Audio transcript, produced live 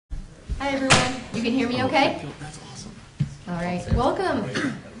Hi everyone, you can hear me okay? That's awesome. All right, welcome.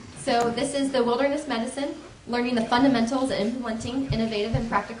 So this is the Wilderness Medicine, learning the fundamentals and implementing innovative and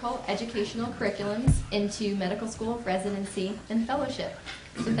practical educational curriculums into medical school, residency, and fellowship.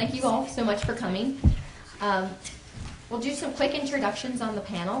 So thank you all so much for coming. We'll do some quick introductions on the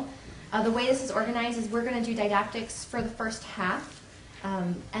panel. The way this is organized is we're going to do didactics for the first half.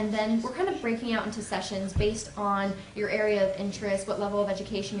 And then we're kind of breaking out into sessions based on your area of interest, what level of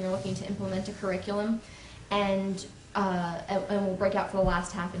education you're looking to implement a curriculum, and we'll break out for the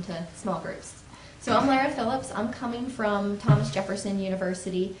last half into small groups. So I'm Lara Phillips. I'm coming from Thomas Jefferson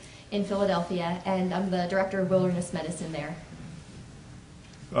University in Philadelphia, and I'm the Director of Wilderness Medicine there.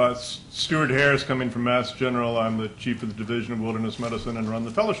 Stuart Harris, coming from Mass General. I'm the Chief of the Division of Wilderness Medicine and run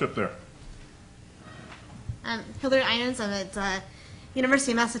the fellowship there. Hillary Inans. I'm at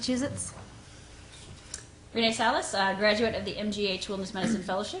University of Massachusetts. Renee Salas, graduate of the MGH Wilderness Medicine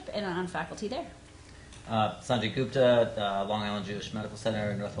Fellowship, and on faculty there. Sanjay Gupta, Long Island Jewish Medical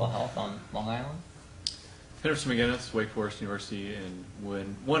Center, Northwell Health on Long Island. Henderson McGinnis, Wake Forest University in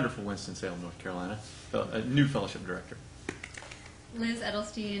wonderful Winston-Salem, North Carolina. A new fellowship director. Liz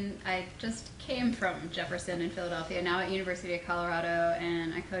Edelstein. I just came from Jefferson in Philadelphia, now at University of Colorado,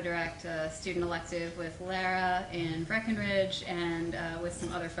 and I co-direct a student elective with Lara in Breckenridge and with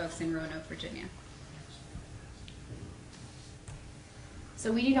some other folks in Roanoke, Virginia.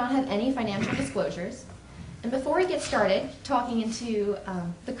 So we do not have any financial disclosures. And before we get started talking into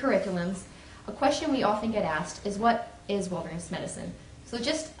the curriculums, a question we often get asked is, what is wilderness medicine? So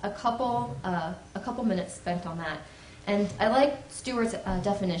just a couple minutes spent on that. And I like Stuart's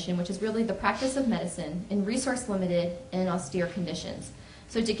definition, which is really the practice of medicine in resource-limited and austere conditions.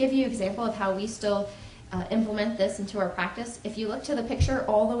 So to give you an example of how we still implement this into our practice, if you look to the picture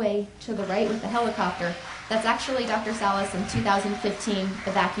all the way to the right with the helicopter, that's actually Dr. Salas in 2015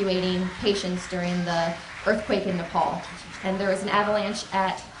 evacuating patients during the earthquake in Nepal. And there was an avalanche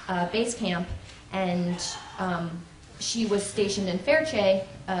at base camp, and she was stationed in Fairche,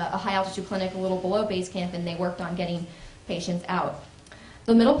 a high-altitude clinic a little below base camp, and they worked on getting patients out.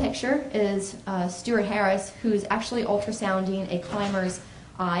 The middle picture is Stuart Harris, who's actually ultrasounding a climber's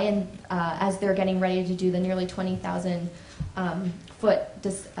eye, and as they're getting ready to do the nearly 20,000 foot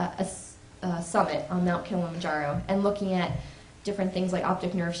summit on Mount Kilimanjaro, and looking at different things like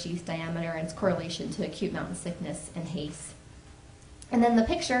optic nerve sheath diameter and its correlation to acute mountain sickness and haze. And then the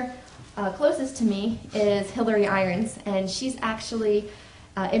picture closest to me is Hillary Irons, and she's actually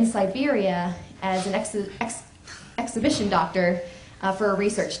in Siberia as an exhibition doctor for a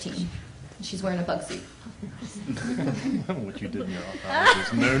research team. She's wearing a bug suit. What you did in your office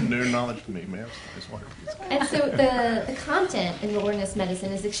is no knowledge to me, ma'am. And so the content in wilderness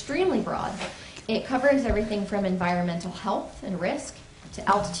medicine is extremely broad. It covers everything from environmental health and risk to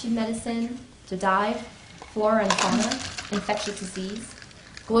altitude medicine, to dive, flora and fauna, infectious disease,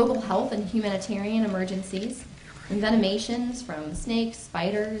 global health and humanitarian emergencies, envenomations from snakes,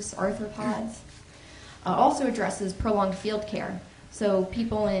 spiders, arthropods. Also addresses prolonged field care. So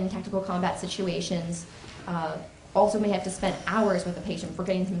people in tactical combat situations also may have to spend hours with a patient for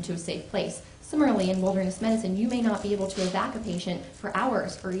getting them to a safe place. Similarly, in wilderness medicine, you may not be able to evac a patient for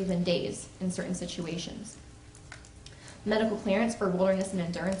hours or even days in certain situations. Medical clearance for wilderness and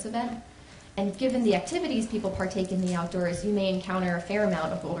endurance event. And given the activities people partake in the outdoors, you may encounter a fair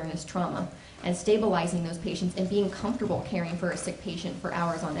amount of wilderness trauma, and stabilizing those patients and being comfortable caring for a sick patient for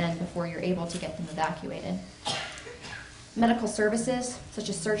hours on end before you're able to get them evacuated. Medical services, such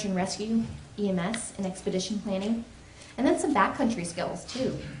as search and rescue, EMS, and expedition planning. And then some backcountry skills,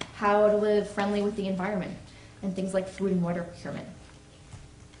 too. How to live friendly with the environment, and things like food and water procurement.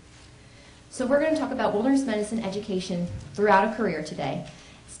 So we're going to talk about wilderness medicine education throughout a career today,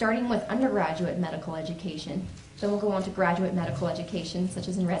 starting with undergraduate medical education. Then we'll go on to graduate medical education, such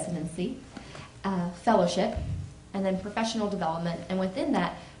as in residency, fellowship, and then professional development, and within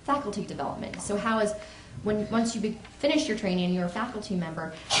that, faculty development. So how is, once you finish your training and you're a faculty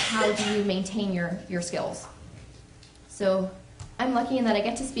member, how do you maintain your skills? So I'm lucky in that I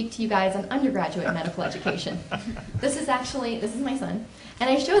get to speak to you guys on undergraduate medical education. This is my son, and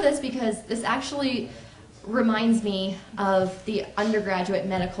I show this because this actually reminds me of the undergraduate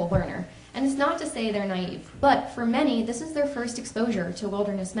medical learner. And it's not to say they're naive, but for many, this is their first exposure to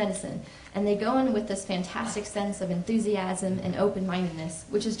wilderness medicine, and they go in with this fantastic sense of enthusiasm and open-mindedness,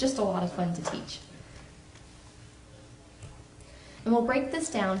 which is just a lot of fun to teach. And we'll break this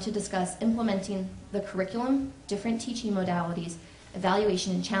down to discuss implementing the curriculum, different teaching modalities,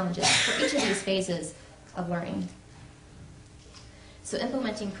 evaluation, and challenges for each of these phases of learning. So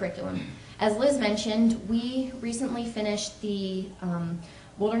implementing curriculum. As Liz mentioned, we recently finished the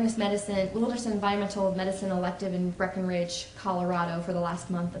wilderness environmental medicine elective in Breckenridge, Colorado for the last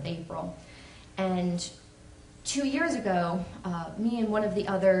month of April. And 2 years ago, me and one of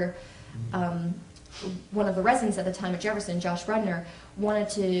the residents at the time at Jefferson, Josh Rudner, wanted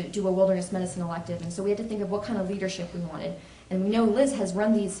to do a wilderness medicine elective, and so we had to think of what kind of leadership we wanted. And we know Liz has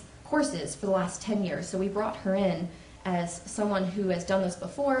run these courses for the last 10 years, so we brought her in as someone who has done this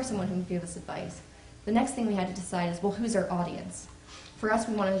before, someone who can give us advice. The next thing we had to decide is, well, who's our audience? For us,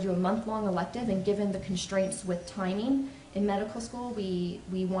 we wanted to do a month-long elective, and given the constraints with timing in medical school, we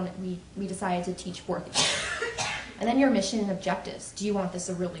decided to teach 4th year. And then your mission and objectives. Do you want this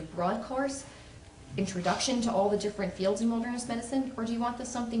a really broad course, introduction to all the different fields in wilderness medicine, or do you want this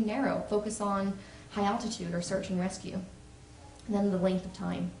something narrow, focus on high altitude or search and rescue? And then the length of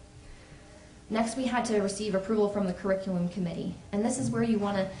time. Next, we had to receive approval from the curriculum committee, and this is where you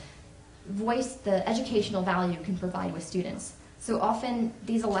want to voice the educational value you can provide with students. So often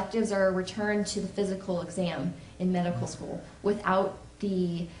these electives are returned to the physical exam in medical school without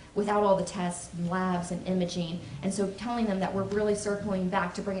all the tests and labs and imaging, and so telling them that we're really circling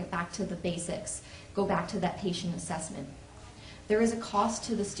back to bring it back to the basics, go back to that patient assessment. There is a cost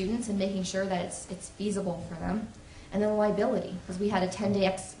to the students in making sure that it's feasible for them, and then the liability, because we had a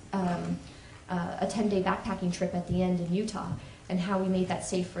 10-day backpacking trip at the end in Utah, and how we made that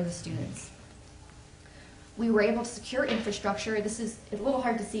safe for the students. We were able to secure infrastructure. This is a little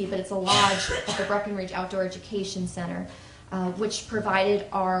hard to see, but it's a lodge at the Breckenridge Outdoor Education Center, which provided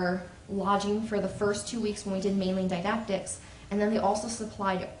our lodging for the first 2 weeks when we did mainly didactics, and then they also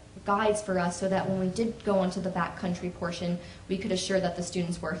supplied guides for us so that when we did go onto the backcountry portion, we could assure that the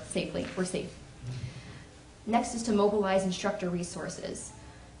students were safe. Next is to mobilize instructor resources.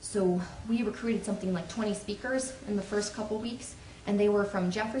 So we recruited something like 20 speakers in the first couple weeks, and they were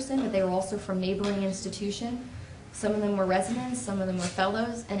from Jefferson, but they were also from neighboring institutions. Some of them were residents, some of them were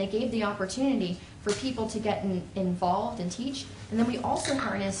fellows, and it gave the opportunity for people to get involved and teach. And then we also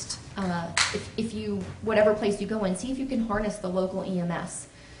harnessed, whatever place you go in, see if you can harness the local EMS.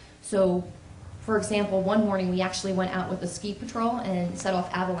 So, for example, one morning we actually went out with a ski patrol and set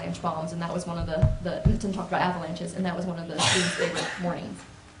off avalanche bombs, and that was one of Tim talked about avalanches, and that was one of the students' favorite mornings.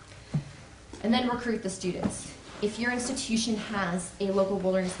 And then recruit the students. If your institution has a local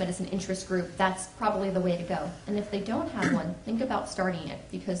wilderness medicine interest group, that's probably the way to go. And if they don't have one, think about starting it,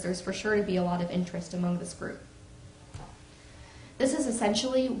 because there's for sure to be a lot of interest among this group. This is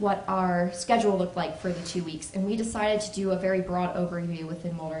essentially what our schedule looked like for the 2 weeks, and we decided to do a very broad overview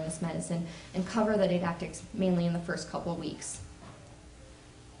within wilderness medicine and cover the didactics mainly in the first couple of weeks.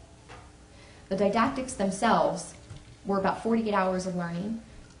 The didactics themselves were about 48 hours of learning,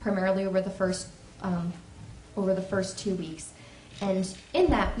 primarily over the first 2 weeks. And in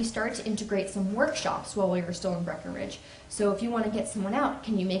that, we started to integrate some workshops while we were still in Breckenridge. So if you want to get someone out,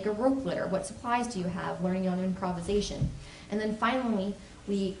 can you make a rope litter? What supplies do you have? Learning on improvisation. And then finally,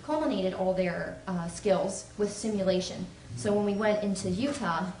 we culminated all their skills with simulation. So when we went into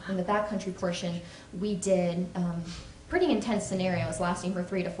Utah, in the backcountry portion, we did pretty intense scenarios lasting for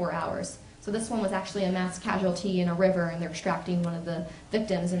 3 to 4 hours. So this one was actually a mass casualty in a river, and they're extracting one of the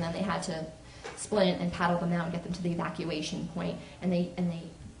victims, and then they had to splint and paddle them out and get them to the evacuation point. And they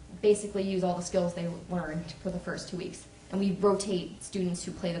basically use all the skills they learned for the first 2 weeks. And we rotate students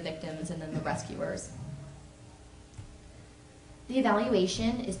who play the victims and then the rescuers. The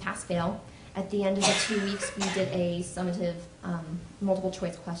evaluation is pass-fail. At the end of the 2 weeks, we did a summative multiple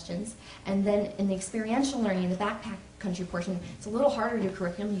choice questions. And then in the experiential learning, in the backcountry portion, it's a little harder to do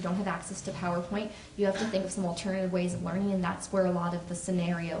curriculum. You don't have access to PowerPoint. You have to think of some alternative ways of learning, and that's where a lot of the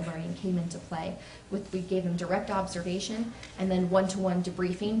scenario learning came into play. We gave them direct observation and then one-to-one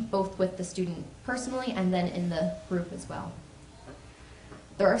debriefing, both with the student personally and then in the group as well.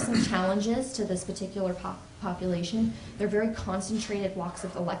 There are some challenges to this particular population. They're very concentrated blocks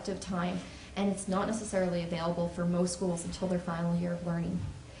of elective time, and it's not necessarily available for most schools until their final year of learning.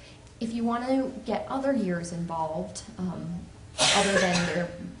 If you want to get other years involved,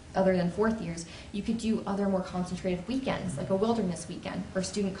 other than 4th years, you could do other more concentrated weekends, like a wilderness weekend, or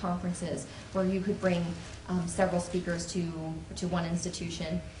student conferences, where you could bring several speakers to one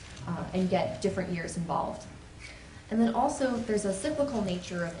institution and get different years involved. And then also, there's a cyclical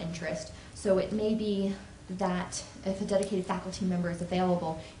nature of interest, so it may be that if a dedicated faculty member is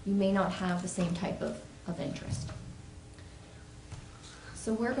available, you may not have the same type of interest.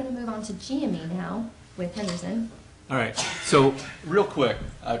 So we're going to move on to GME now with Henderson. All right. So real quick,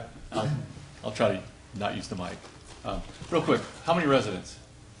 I'll try to not use the mic. Real quick, how many residents?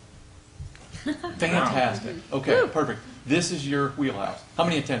 Fantastic. Okay, perfect. This is your wheelhouse. How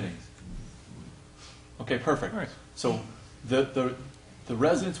many attendings? Okay, perfect. Nice. So the The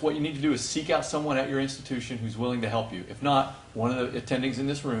residents, what you need to do is seek out someone at your institution who's willing to help you. If not, one of the attendings in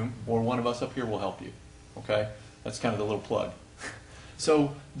this room or one of us up here will help you. Okay? That's kind of the little plug.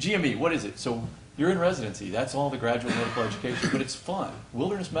 So GME, what is it? So you're in residency. That's all the graduate medical education, but it's fun.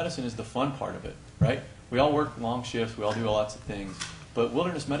 Wilderness medicine is the fun part of it, right? We all work long shifts. We all do lots of things. But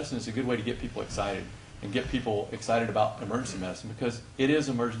wilderness medicine is a good way to get people excited and get people excited about emergency medicine because it is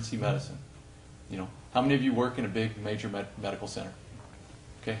emergency medicine. You know, how many of you work in a big major medical center?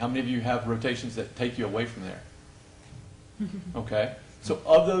 Okay, how many of you have rotations that take you away from there? Okay, so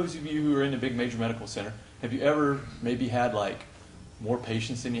of those of you who are in a big major medical center, have you ever maybe had like more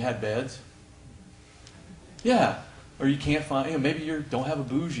patients than you had beds? Yeah, or you can't find, you know, maybe you don't have a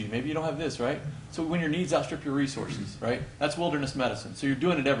bougie, maybe you don't have this, right? So when your needs outstrip your resources, right? That's wilderness medicine. So you're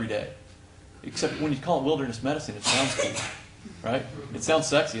doing it every day. Except when you call it wilderness medicine, it sounds cool, right? It sounds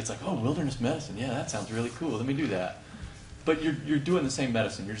sexy. It's like, oh, wilderness medicine. Yeah, that sounds really cool. Let me do that. But you're doing the same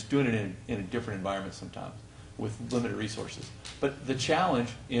medicine. You're just doing it in a different environment sometimes with limited resources. But the challenge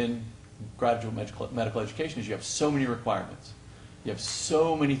in graduate medical education is you have so many requirements. You have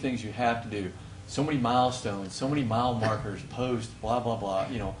so many things you have to do, so many milestones, so many mile markers, post, blah, blah, blah,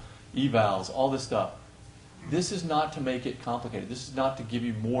 you know, evals, all this stuff. This is not to make it complicated. This is not to give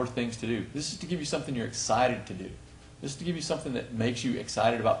you more things to do. This is to give you something you're excited to do. This is to give you something that makes you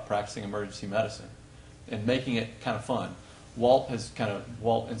excited about practicing emergency medicine and making it kind of fun. Walt and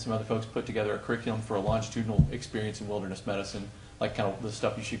some other folks put together a curriculum for a longitudinal experience in wilderness medicine, like kind of the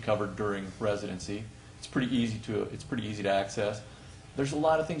stuff you should cover during residency. It's pretty easy to access. There's a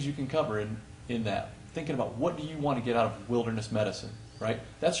lot of things you can cover in that. Thinking about what do you want to get out of wilderness medicine, right?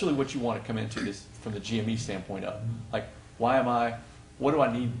 That's really what you want to come into this from the GME standpoint of. Like, what do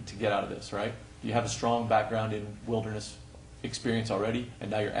I need to get out of this, right? You have a strong background in wilderness experience already, and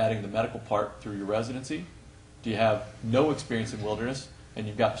now you're adding the medical part through your residency. Do you have no experience in wilderness and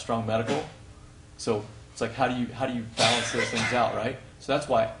you've got strong medical? So it's like, how do you balance those things out, right? So that's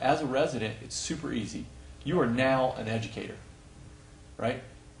why, as a resident, it's super easy. You are now an educator, right?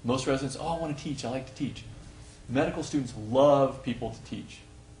 Most residents, oh, I want to teach. I like to teach. Medical students love people to teach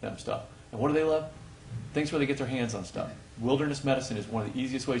them stuff. And what do they love? Things where they get their hands on stuff. Wilderness medicine is one of the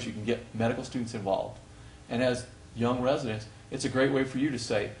easiest ways you can get medical students involved. And as young residents, it's a great way for you to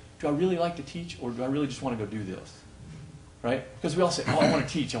say, do I really like to teach, or do I really just want to go do this? Right? Because we all say, oh, I want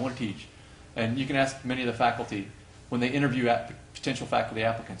to teach, I want to teach. And you can ask many of the faculty, when they interview potential faculty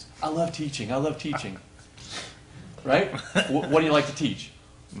applicants, I love teaching, I love teaching. Right? What do you like to teach?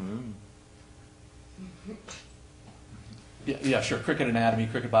 Yeah, sure, cricket anatomy,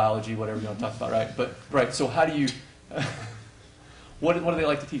 cricket biology, whatever you want to talk about, right? But, right, so how do you, what do they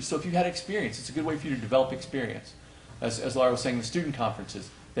like to teach? So if you had experience, it's a good way for you to develop experience. As Lara was saying, the student conferences.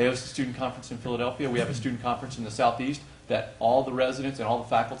 They host a student conference in Philadelphia. We have a student conference in the Southeast that all the residents and all the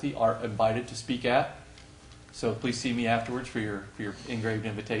faculty are invited to speak at. So please see me afterwards for your engraved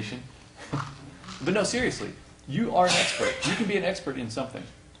invitation. But no, seriously, you are an expert. You can be an expert in something.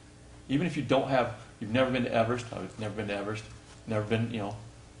 Even if you've never been to Everest. I've never been to Everest. Never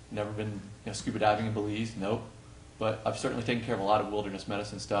been scuba diving in Belize. Nope. But I've certainly taken care of a lot of wilderness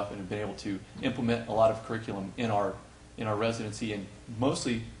medicine stuff and have been able to implement a lot of curriculum in our residency, and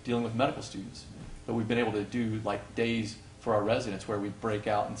mostly dealing with medical students. But we've been able to do like days for our residents where we break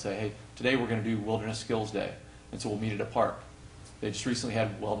out and say, hey, today we're going to do Wilderness Skills Day. And so we'll meet at a park. They just recently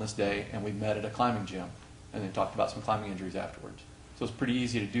had Wellness Day, and we met at a climbing gym and then talked about some climbing injuries afterwards. So it's pretty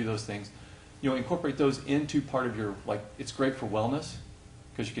easy to do those things. Incorporate those into part of your, like, it's great for wellness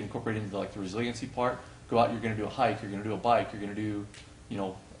because you can incorporate into like the resiliency part. Go out, you're going to do a hike, you're going to do a bike, you're going to do,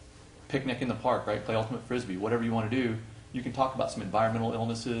 picnic in the park, right? Play ultimate frisbee, whatever you want to do. You can talk about some environmental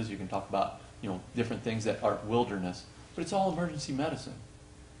illnesses. You can talk about, different things that are wilderness. But it's all emergency medicine,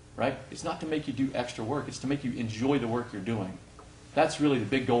 right? It's not to make you do extra work. It's to make you enjoy the work you're doing. That's really the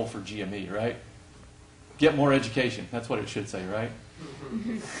big goal for GME, right? Get more education. That's what it should say, right?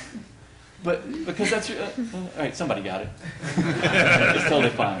 But because that's your, all right, somebody got it. It's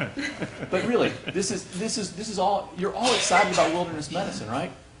totally fine. But really, this is all, you're all excited about wilderness medicine,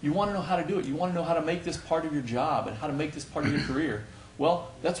 right? You want to know how to do it. You want to know how to make this part of your job and how to make this part of your career.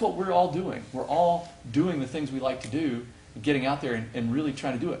 Well, that's what we're all doing. We're all doing the things we like to do, getting out there and really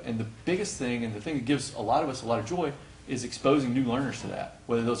trying to do it. And the biggest thing, and the thing that gives a lot of us a lot of joy, is exposing new learners to that,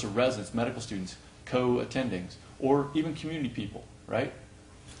 whether those are residents, medical students, co-attendings, or even community people, right?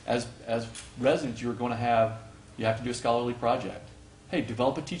 As residents, you have to do a scholarly project. Hey,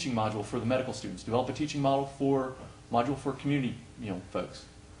 develop a teaching module for the medical students. Develop a teaching module for community, folks.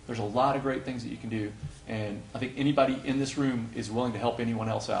 There's a lot of great things that you can do, and I think anybody in this room is willing to help anyone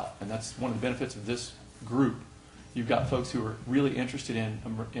else out. And that's one of the benefits of this group, You've got folks who are really interested in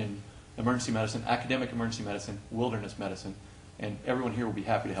emergency medicine, academic emergency medicine, wilderness medicine, and everyone here will be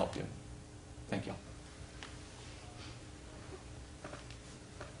happy to help you. Thank you.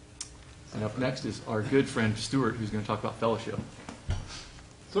 And up next is our good friend Stuart, who's going to talk about fellowship.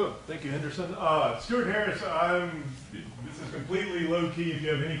 So, thank you, Henderson. Stuart Harris, this is completely low-key. If you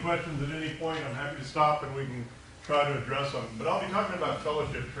have any questions at any point, I'm happy to stop and we can try to address them. But I'll be talking about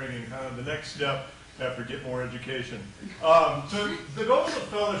fellowship training, kind of the next step after Get More Education. So the goal of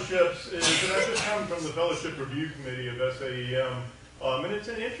fellowships is, and I just come from the Fellowship Review Committee of SAEM, and it's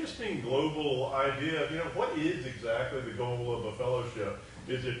an interesting global idea of, what is exactly the goal of a fellowship?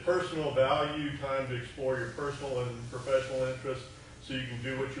 Is it personal value, time to explore your personal and professional interests so you can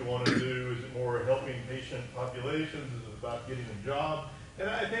do what you want to do? Is it more helping patient populations? Is it about getting a job? And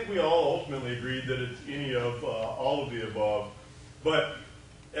I think we all ultimately agreed that it's any of all of the above. But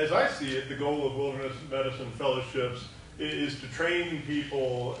as I see it, the goal of wilderness medicine fellowships is to train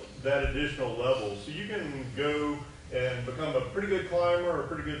people that additional level. So you can go and become a pretty good climber or a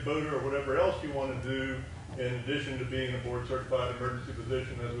pretty good boater or whatever else you want to do, in addition to being a board-certified emergency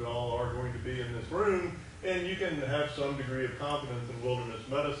physician, as we all are going to be in this room, and you can have some degree of competence in wilderness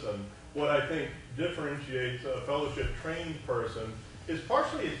medicine. What I think differentiates a fellowship-trained person is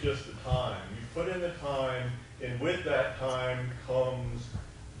partially it's just the time. You put in the time, and with that time comes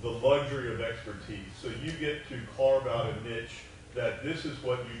the luxury of expertise. So you get to carve out a niche that this is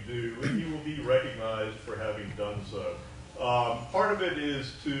what you do, and you will be recognized for having done so. Part of it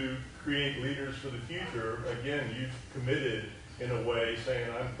is to create leaders for the future. Again, you've committed in a way saying,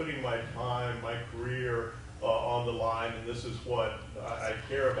 I'm putting my time, my career on the line, and this is what I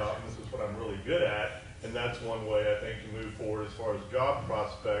care about, and this is what I'm really good at. And that's one way, I think, to move forward as far as job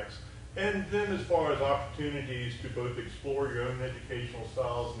prospects. And then as far as opportunities to both explore your own educational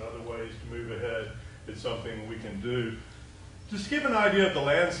styles and other ways to move ahead, it's something we can do. Just to give an idea of the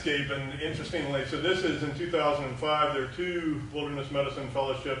landscape, and interestingly, so this is in 2005, there are 2 wilderness medicine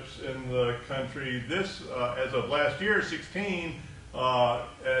fellowships in the country. This, as of last year, 16 at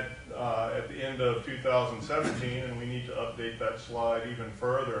the end of 2017, and we need to update that slide even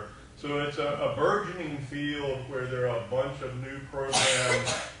further. So it's a burgeoning field where there are a bunch of new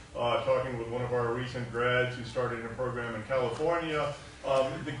programs. Talking with one of our recent grads who started a program in California.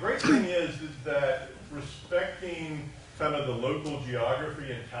 The great thing is that respecting kind of the local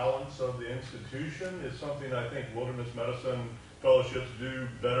geography and talents of the institution is something I think wilderness medicine fellowships do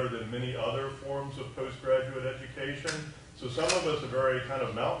better than many other forms of postgraduate education. So some of us are very kind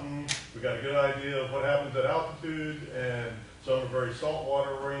of mountain. We've got a good idea of what happens at altitude, and some are very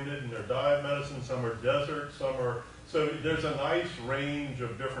saltwater oriented in their dive medicine, some are desert, some are... So there's a nice range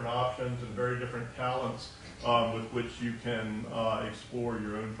of different options and very different talents with which you can explore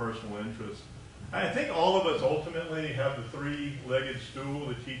your own personal interests. I think all of us ultimately have the 3-legged stool,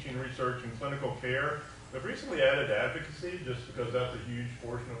 the teaching, research, and clinical care. We've recently added advocacy just because that's a huge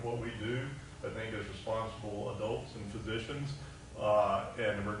portion of what we do, I think, as responsible adults and physicians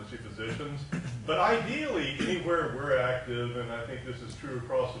and emergency physicians. But ideally, anywhere we're active, and I think this is true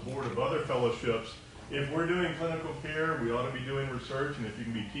across the board of other fellowships, if we're doing clinical care, we ought to be doing research, and if you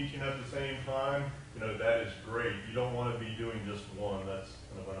can be teaching at the same time, that is great. You don't want to be doing just one. That's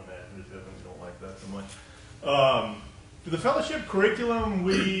kind of unimaginative, and we don't like that so much. For the fellowship curriculum,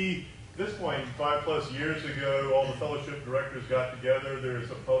 at this point, 5+ years ago, all the fellowship directors got together.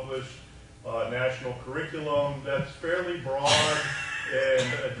 There's a published national curriculum that's fairly broad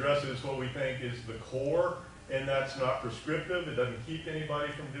and addresses what we think is the core. And that's not prescriptive. It doesn't keep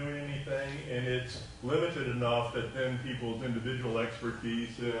anybody from doing anything, and it's limited enough that then people's individual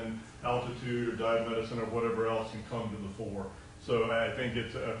expertise in altitude or dive medicine or whatever else can come to the fore. So I think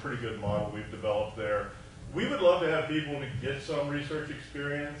it's a pretty good model we've developed there. We would love to have people to get some research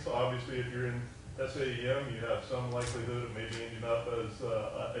experience. Obviously, if you're in SAEM, you have some likelihood of maybe ending up as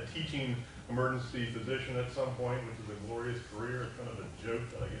a teaching emergency physician at some point, which is a glorious career. It's kind of a joke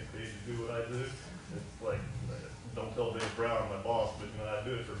that I get paid to do what I do. It's like, don't tell Dave Brown, my boss, but I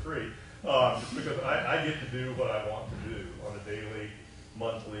do it for free. Just because I get to do what I want to do on a daily,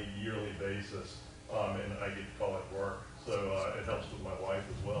 monthly, yearly basis, and I get to call it work. So it helps with my wife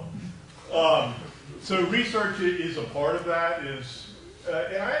as well. So research is a part of that. And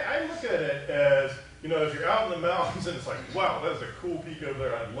I look at it as, if you're out in the mountains and it's like, wow, that's a cool peak over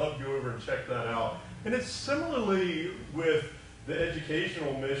there. I'd love to go over and check that out. And it's similarly with the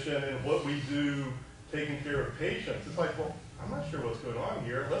educational mission and what we do taking care of patients. It's like, well, I'm not sure what's going on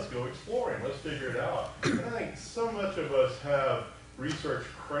here. Let's go exploring. Let's figure it out. And I think so much of us have research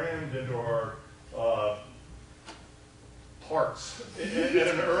crammed into our hearts at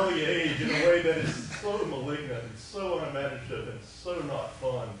an early age in a way that is so malignant and so unimaginative and so not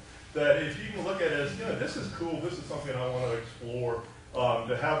fun, that if you can look at it as, this is cool, this is something I want to explore,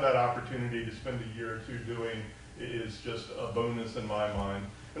 to have that opportunity to spend a year or two doing is just a bonus in my mind.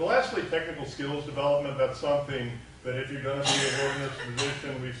 And lastly, technical skills development. That's something that if you're going to be a wilderness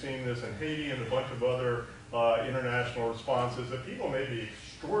physician, we've seen this in Haiti and a bunch of other international responses, that people may be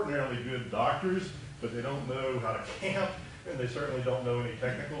extraordinarily good doctors, but they don't know how to camp, and they certainly don't know any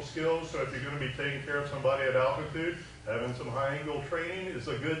technical skills. So if you're going to be taking care of somebody at altitude, having some high-angle training is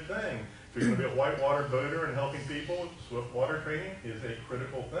a good thing. If you're going to be a whitewater boater and helping people, swift water training is a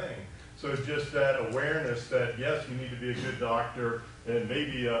critical thing. So it's just that awareness that, yes, you need to be a good doctor and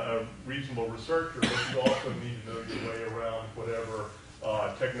maybe a reasonable researcher, but you also need to know your way around whatever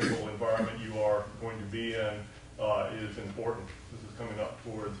technical environment you are going to be in is important. This is coming up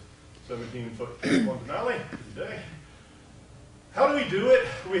towards 17-foot Denali today. How do we do it?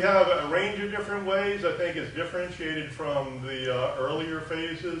 We have a range of different ways. I think it's differentiated from the earlier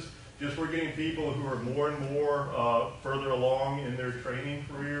phases. Just we're getting people who are more and more further along in their training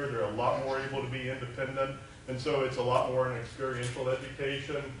career. They're a lot more able to be independent, and so it's a lot more an experiential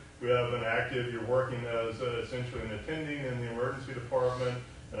education. We have an active, you're working as essentially an attending in the emergency department,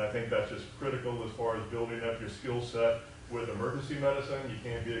 and I think that's just critical as far as building up your skill set with emergency medicine. You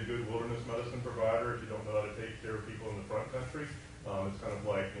can't be a good wilderness medicine provider if you don't know how to take care of people in the front country. It's kind of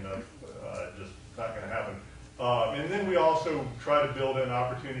like, just not going to happen. And then we also try to build in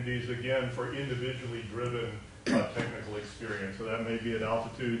opportunities, again, for individually driven technical experience. So that may be at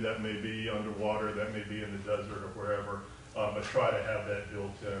altitude, that may be underwater, that may be in the desert or wherever, but try to have that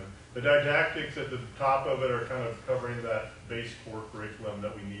built in. The didactics at the top of it are kind of covering that base core curriculum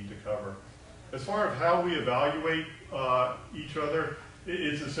that we need to cover. As far as how we evaluate each other,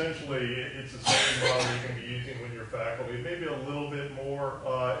 it's essentially, it's the same model you can be using with your faculty, maybe a little bit more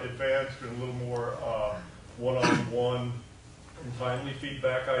advanced and a little more one-on-one and timely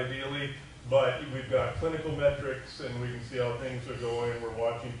feedback ideally, but we've got clinical metrics and we can see how things are going. We're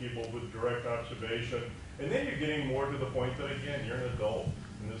watching people with direct observation, and then you're getting more to the point that, again, you're an adult,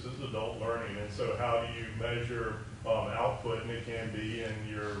 and this is adult learning, and so how do you measure output? And it can be in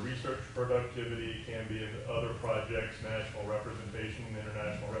your research productivity, it can be in other projects, national representation,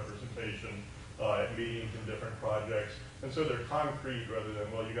 international representation, at meetings and different projects. And so they're concrete rather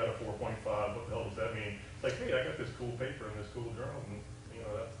than, well, you got a 4.5, what the hell does that mean? It's like, hey, I got this cool paper in this cool journal, and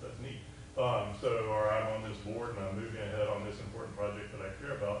that's neat. Or I'm on this board and I'm moving ahead on this important project that I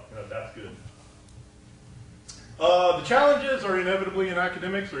care about, that's good. The challenges are inevitably in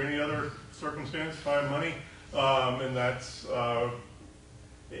academics or any other circumstance, time, money, and that's,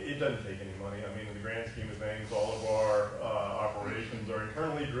 it doesn't take any money. I mean, in the grand scheme of things, all of our operations are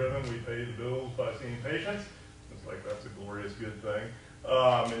internally driven. We pay the bills by seeing patients. It's like that's a glorious good thing.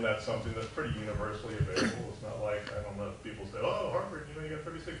 And that's something that's pretty universally available. It's not like, I don't know if people say, oh, Harvard, you got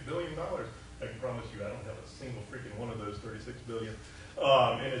 $36 billion. I can promise you I don't have a single freaking one of those $36 billion.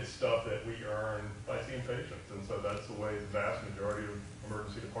 And it's stuff that we earn by seeing patients. And so that's the way the vast majority of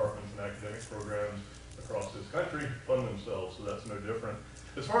emergency departments and academic programs across this country fund themselves. So that's no different.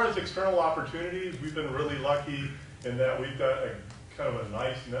 As far as external opportunities, we've been really lucky in that we've got a kind of a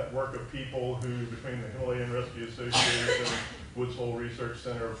nice network of people who, between the Himalayan Rescue Association, Woods Hole Research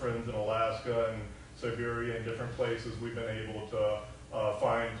Center, friends in Alaska and Siberia and different places, we've been able to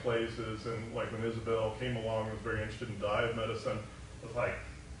find places. And like when Isabel came along and was very interested in dive medicine, I was like,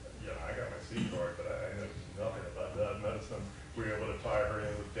 yeah, I got my C card, but I know nothing about dive medicine. We were able to tie her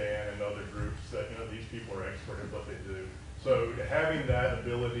in with Dan and other groups that, these people are expert at what they do. So having that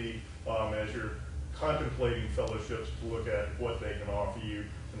ability as you're contemplating fellowships to look at what they can offer you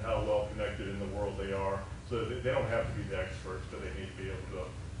and how well connected in the world they are. So they don't have to be the experts, but they need to be able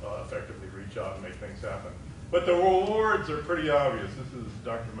to effectively reach out and make things happen. But the rewards are pretty obvious. This is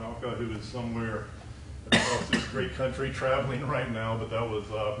Dr. Malka, who is somewhere across this great country traveling right now, but that was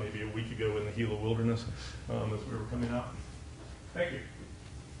maybe a week ago in the Gila Wilderness as we were coming out. Thank you.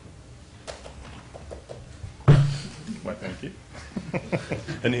 Why, thank you.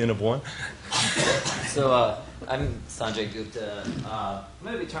 An N of one. So I'm Sanjay Gupta. I'm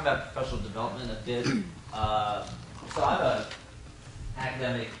going to be talking about professional development a bit. So I'm an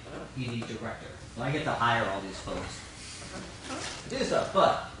academic ED director. So I get to hire all these folks to do stuff,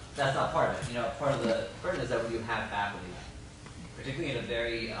 but that's not part of it. Part of the burden is that when you have faculty, particularly in a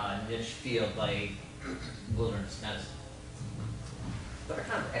very niche field like wilderness medicine, there are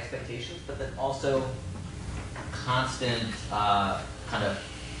kind of expectations, but then also constant kind of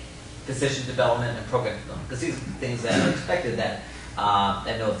decision development and program development. Because these are things that are expected that,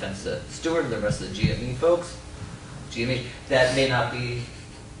 and no offense to Stuart and the rest of the GME folks, GME, that may not be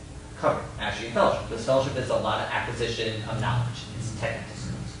covered actually in fellowship. Because fellowship is a lot of acquisition of knowledge. It's technical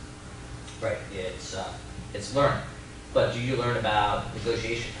skills, right? It's learning. But do you learn about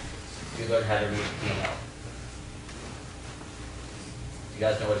negotiation? Do you learn how to read a P&L? Do you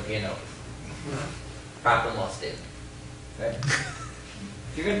guys know what a P&L is? Profit and loss statement, right?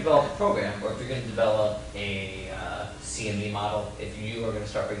 If you're going to develop a program, or if you're going to develop a CME model, if you are going to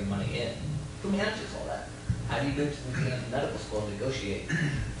start bringing money in, who manages all that? How do you go to the medical school and negotiate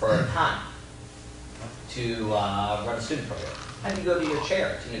for time to run a student program? How do you go to your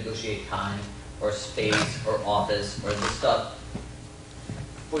chair to negotiate time or space or office or this stuff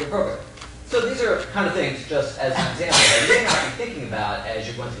for your program? So these are kind of things, just as an example, that you may not be thinking about as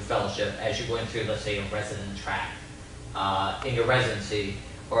you're going through fellowship, as you're going through, let's say, a resident track in your residency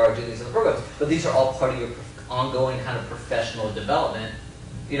or doing these other programs. But these are all part of your ongoing kind of professional development,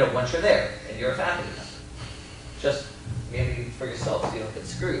 once you're there and you're a faculty member. Just maybe for yourself so you don't get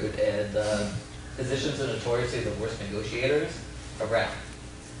screwed. And physicians are notoriously the worst negotiators around.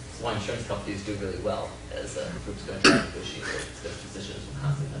 That's why insurance companies do really well as groups go and try to negotiate because physicians will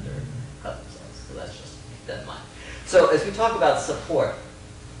constantly undercut themselves. So that's just keep that in mind. So as we talk about support,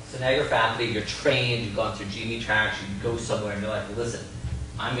 so now you're faculty, you're trained, you've gone through GME tracks, you can go somewhere and you're like, listen,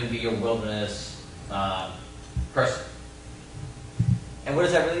 I'm going to be your wilderness person. And what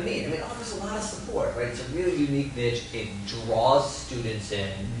does that really mean? I mean, there's a lot of support, right? It's a really unique niche. It draws students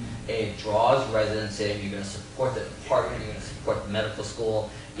in. It draws residents in. You're going to support the department. You're going to support the medical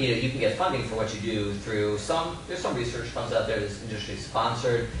school. You can get funding for what you do through there's some research funds out there that's industry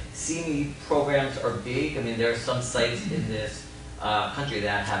sponsored. CME programs are big. I mean, there are some sites in this country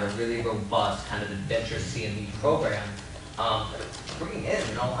that have a really robust kind of adventure CME program, bringing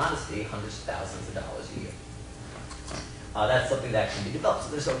in all honesty, hundreds of thousands of dollars a year. That's something that can be developed.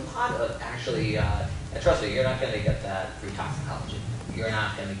 So there's a lot of actually, and trust me, you're not going to get that through toxicology. You're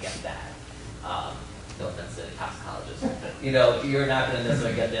not going to get that. No offense to toxicologists. You're not going to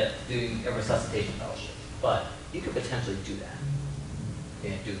necessarily get that doing a resuscitation fellowship. But you could potentially do that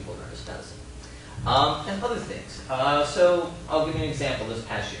and do wilderness medicine. And other things. So I'll give you an example this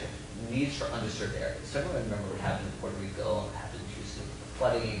past year. Needs for underserved areas. So everyone remember what happened in Puerto Rico, what happened in Houston with the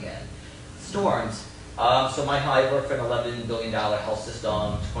flooding and storms. So I work for an $11 billion health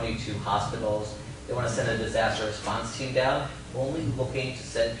system, 22 hospitals. They want to send a disaster response team down, only looking to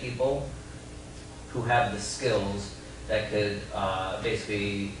send people who have the skills that could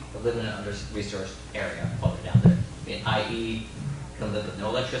basically live in an under-resourced area while they're down there. I.e., can live with no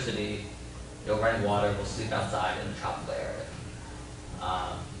electricity, no running water, will sleep outside in a tropical area.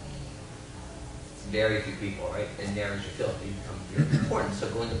 It's very few people, right? And there as you feel, they become very important. So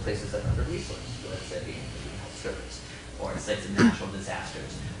going to places that are under-resourced, let's say being health service, or at sites of natural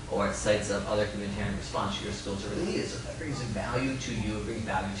disasters, or at sites of other humanitarian response, your skills are really needed. So that brings value to you, it brings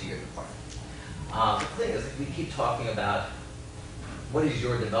value to your department. The thing is, we keep talking about what is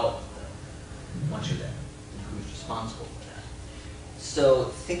your development once you're there, and who's responsible for that. So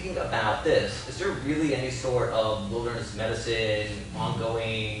thinking about this, is there really any sort of wilderness medicine,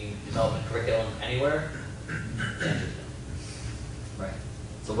 ongoing development curriculum anywhere? The answer is no. Right.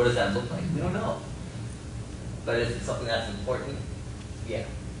 So what does that look like? We don't know. But is it something that's important? Yeah.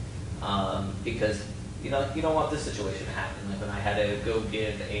 Because you don't want this situation to happen. Like when I had to go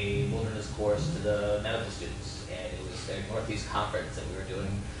give a wilderness course to the medical students, and it was their Northeast conference, and we were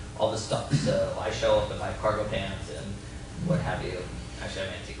doing all this stuff. So I show up in my cargo pants and what have you. Actually, I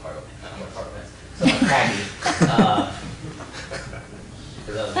meant to cargo pants. I don't wear cargo pants. So I'm khakis.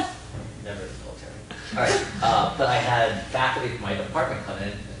 Because I was never in the military. All right. But I had faculty from my department come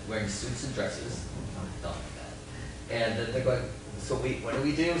in wearing suits and dresses. Don't like that. And then they're going, so what do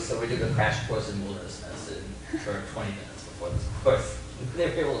we do? So we do a crash course in wilderness medicine for 20 minutes before this course. They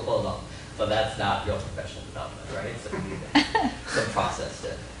were able to pull it off. But that's not real professional development, right? So we need some process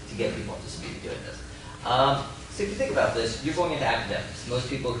to get people up to speed doing this. So if you think about this, you're going into academics. Most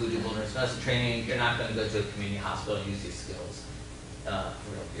people who do wilderness medicine training, you're not going to go to a community hospital and use these skills.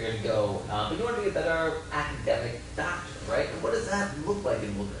 You're going to go, but you want to be a better academic doctor, right? And what does that look like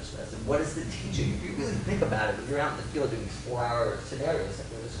in wilderness medicine? What is the teaching? If you really think about it, when you're out in the field doing these 4-hour scenarios like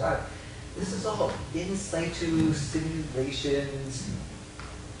we described, this is all in situ simulations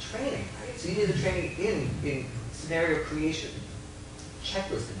training, right? So you need the training in scenario creation,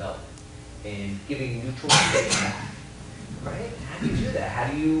 checklist development, and giving neutral feedback, right? How do you do that?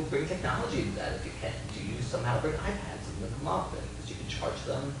 How do you bring technology to that if you can? Do you somehow bring iPads and link them up, because you can charge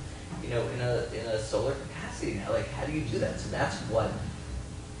them, in a solar capacity now? Like, how do you do that? So that's what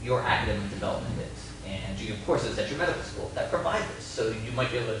your academic development is. And you have courses at your medical school that provide this. So you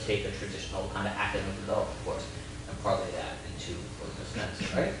might be able to take a traditional kind of academic development course. and parlay that into wilderness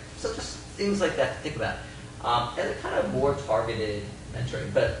medicine, right? So just things like that to think about. And they're kind of more targeted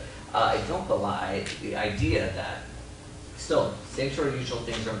mentoring, but I don't belie the idea that still, same sort of usual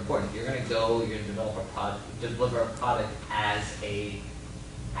things are important. You're going to go, you're going to develop a product, deliver a product as a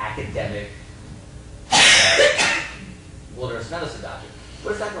academic wilderness medicine doctor.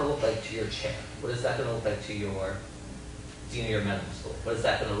 What is that going to look like to your chair? What is that going to look like to your dean of your medical school? What is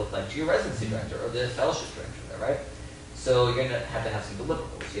that going to look like to your residency director or the fellowship director there, right? So you're going to have some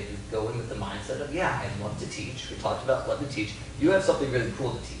deliverables. You have to go in with the mindset of, yeah, I love to teach. We talked about love to teach. You have something really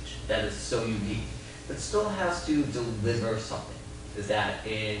cool to teach that is so unique, but still has to deliver something. Is that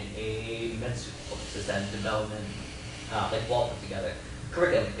in a med student course? Is that in development, like Walt put together,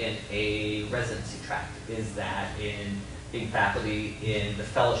 curriculum in a residency track? Is that in being faculty in the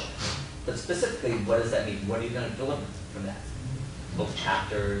fellowship? But specifically, what does that mean? What are you going to deliver from that? Both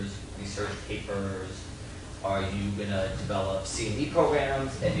chapters, research papers. Are you going to develop C&E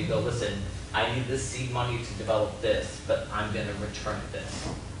programs? And you go, listen, I need this seed money to develop this, but I'm going to return this.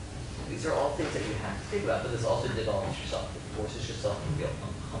 These are all things that you have to think about, but this also develops yourself. It forces yourself to feel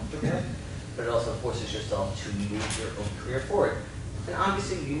uncomfortable, but it also forces yourself to move your own career forward. And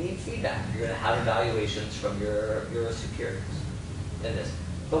obviously, you need feedback. You're going to have evaluations from your superiors in this.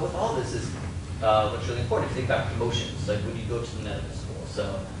 But with all this is what's really important to think about promotions, like when you go to the medical school.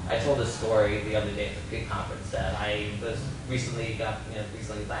 So I told this story the other day at the pre-conference that I was recently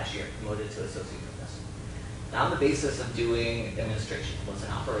last year promoted to associate professor. Not on the basis of doing administration, it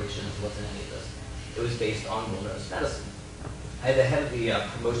wasn't operations, it wasn't any of this. It was based on wilderness medicine. I had the head of the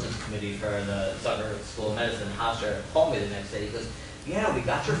promotions committee for the Zucker School of Medicine, Hofstra, called me the next day. He goes, yeah, we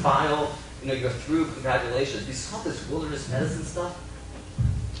got your file, you're through, congratulations. We saw this wilderness medicine stuff.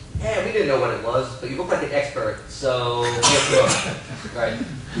 Yeah, we didn't know what it was, but you look like an expert, so right?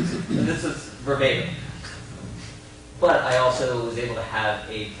 And this is verbatim. But I also was able to have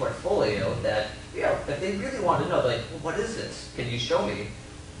a portfolio that, if they really want to know, like, well, what is this? Can you show me?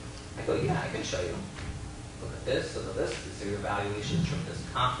 I go, yeah, I can show you. Look at this, look at this. These are your evaluations from this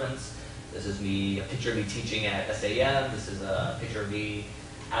conference. This is a picture of me teaching at SAEM. This is a picture of me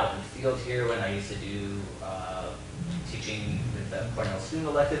out in the field here when I used to do teaching with the Cornell student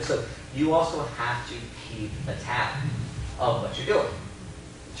elective. So you also have to keep a tab of what you're doing.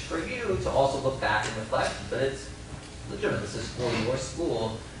 It's for you to also look back and reflect, but it's legitimate. This is for your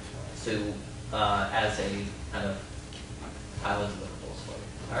school to, as a kind of pile of deliverables for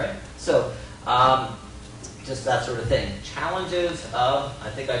you. All right? So, just that sort of thing. Challenges of, I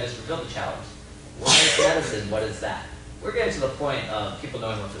think I just revealed the challenge. Wilderness medicine, what is that? We're getting to the point of people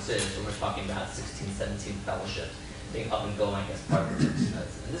knowing what this is when we're talking about 16, 17 fellowships being up and going as part of emergency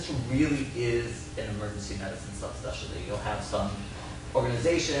medicine. And this really is an emergency medicine subspecialty. You'll have some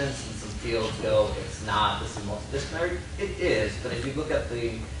organizations and some fields go, it's not, this is multidisciplinary. It is, but if you look at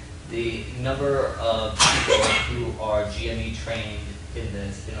the number of people who are GME trained in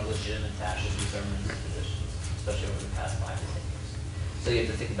this, in a legitimate fashion, these are emergency physicians, especially over the past 5 to 10 years. So you have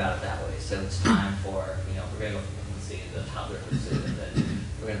to think about it that way. So it's time for, we're going to go from infancy to toddler pursuit, and then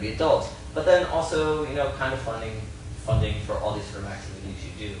we're going to be adults. But then also, kind of funding for all these sort of activities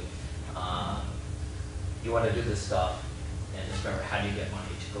you do. You want to do this stuff, and just remember, how do you get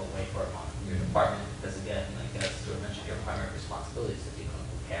money to go away for a month from your department? Because again, like as Stuart mentioned, your primary responsibility is to be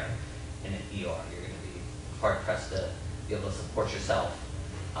clinical care in an ER. You're going to be hard pressed to be able to support yourself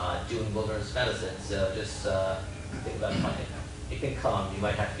doing wilderness medicine. So just think about funding. It can come. You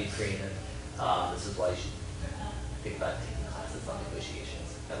might have to be creative. This is why you should think about taking classes on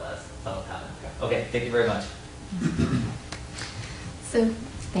negotiations. That last final comment. Okay, thank you very much. So,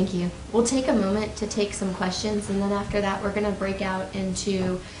 thank you. We'll take a moment to take some questions, and then after that, we're going to break out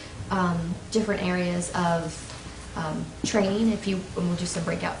into different areas of training. And we'll do some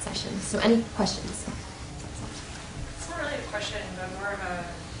breakout sessions. So, any questions? It's not really a question, but more of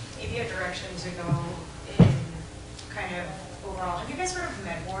maybe a direction to go in kind of overall. Have you guys heard of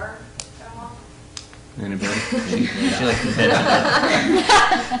MedWar at all? Anybody? She likes to say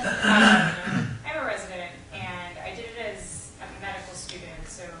I'm a resident, and I did it as a medical student,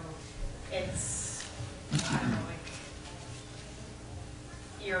 so it's, I don't know, like,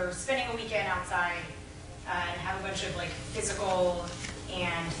 you're spending a weekend outside and have a bunch of, like, physical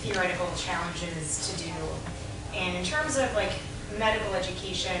and theoretical challenges to do. And in terms of, like, medical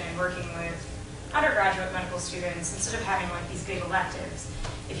education and working with undergraduate medical students, instead of having, like, these big electives,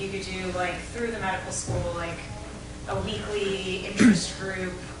 if you could do, like, through the medical school, like, a weekly interest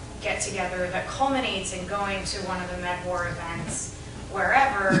group get-together that culminates in going to one of the MedWar events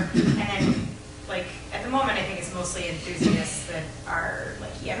wherever, and then, like, at the moment I think it's mostly enthusiasts that are,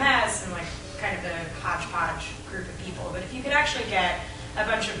 like, EMS and, like, kind of the hodgepodge group but if you could actually get a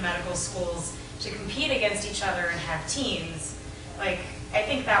bunch of medical schools to compete against each other and have teams, like, I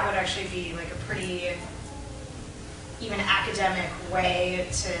think that would actually be like a pretty even academic way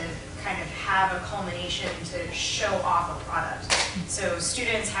to kind of have a culmination to show off a product. So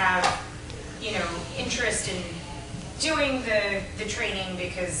students have, you know, interest in doing the training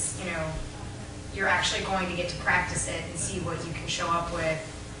because, you know, you're actually going to get to practice it and see what you can show up with,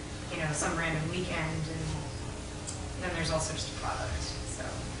 you know, some random weekend, and then there's also just a product.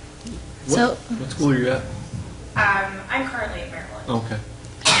 So What school are you at? I'm currently at Maryland. Okay.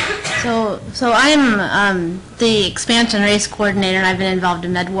 So I'm the expansion race coordinator, and I've been involved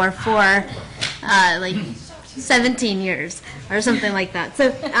in MedWar for like 17 years or something like that.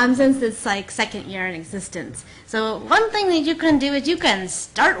 So since it's like second year in existence. So one thing that you can do is you can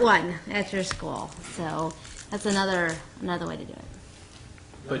start one at your school. So that's another way to do it.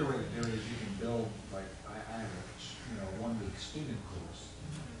 The other way to do it is you can build, like, I have a 1-week student course,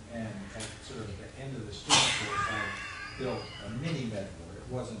 and at sort of the end of the student course, I built a mini MedWar. It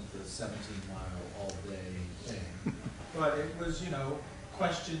wasn't the 17-mile all-day thing, but it was,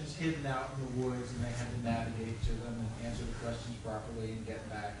 questions hidden out in the woods, and they had to navigate to them and answer the questions properly and get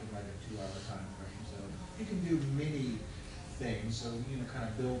back in like a 2-hour time frame. So you can do mini things, so kind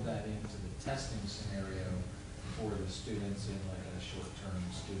of build that into the testing scenario for the students in like a short-term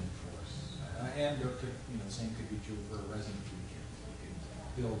student course. And the same could be true for a resident weekend. You can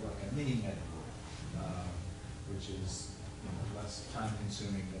build like a mini MedWar, which is less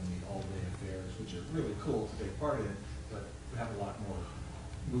time-consuming than the all-day affairs, which are really cool to take part in, but have a lot more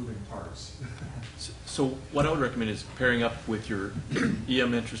moving parts. So what I would recommend is pairing up with your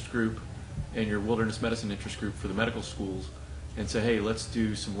EM interest group and your wilderness medicine interest group for the medical schools, and say, hey, let's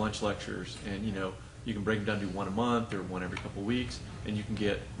do some lunch lectures, and you can break them down to one a month or one every couple of weeks, and you can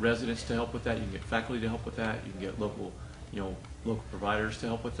get residents to help with that, you can get faculty to help with that, you can get local providers to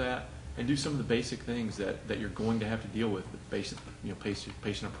help with that, and do some of the basic things that you're going to have to deal with basic,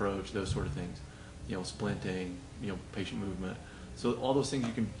 patient approach, those sort of things, splinting, patient movement. So all those things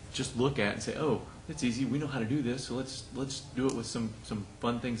you can just look at and say, oh, it's easy, we know how to do this, so let's do it with some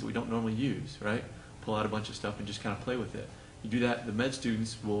fun things that we don't normally use, right? Pull out a bunch of stuff and just kind of play with it. You do that, the med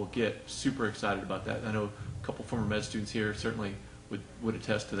students will get super excited about that. I know a couple former med students here certainly would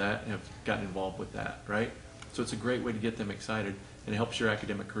attest to that and have gotten involved with that, right? So it's a great way to get them excited, and it helps your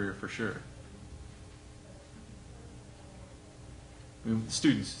academic career for sure. I mean,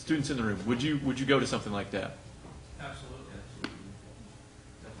 students in the room, would you go to something like that? Absolutely.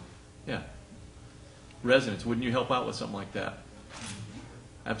 Yeah. Residents, wouldn't you help out with something like that?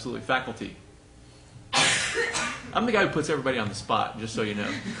 Absolutely. Faculty. I'm the guy who puts everybody on the spot, just so you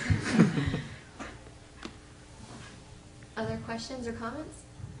know. Other questions or comments?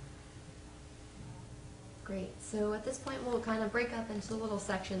 Great. So at this point, we'll kind of break up into little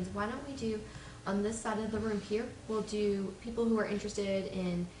sections. Why don't we do, on this side of the room here, we'll do people who are interested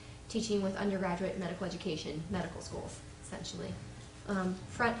in teaching with undergraduate medical education, medical schools, essentially.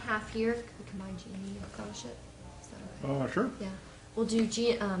 Front half here, we combine GME and fellowship. So, Sure. yeah. We'll do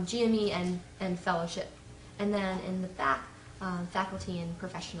GME and fellowship. And then in the back, faculty and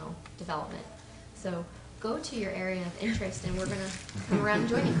professional development. So go to your area of interest, and we're going to come around and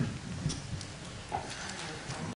join you.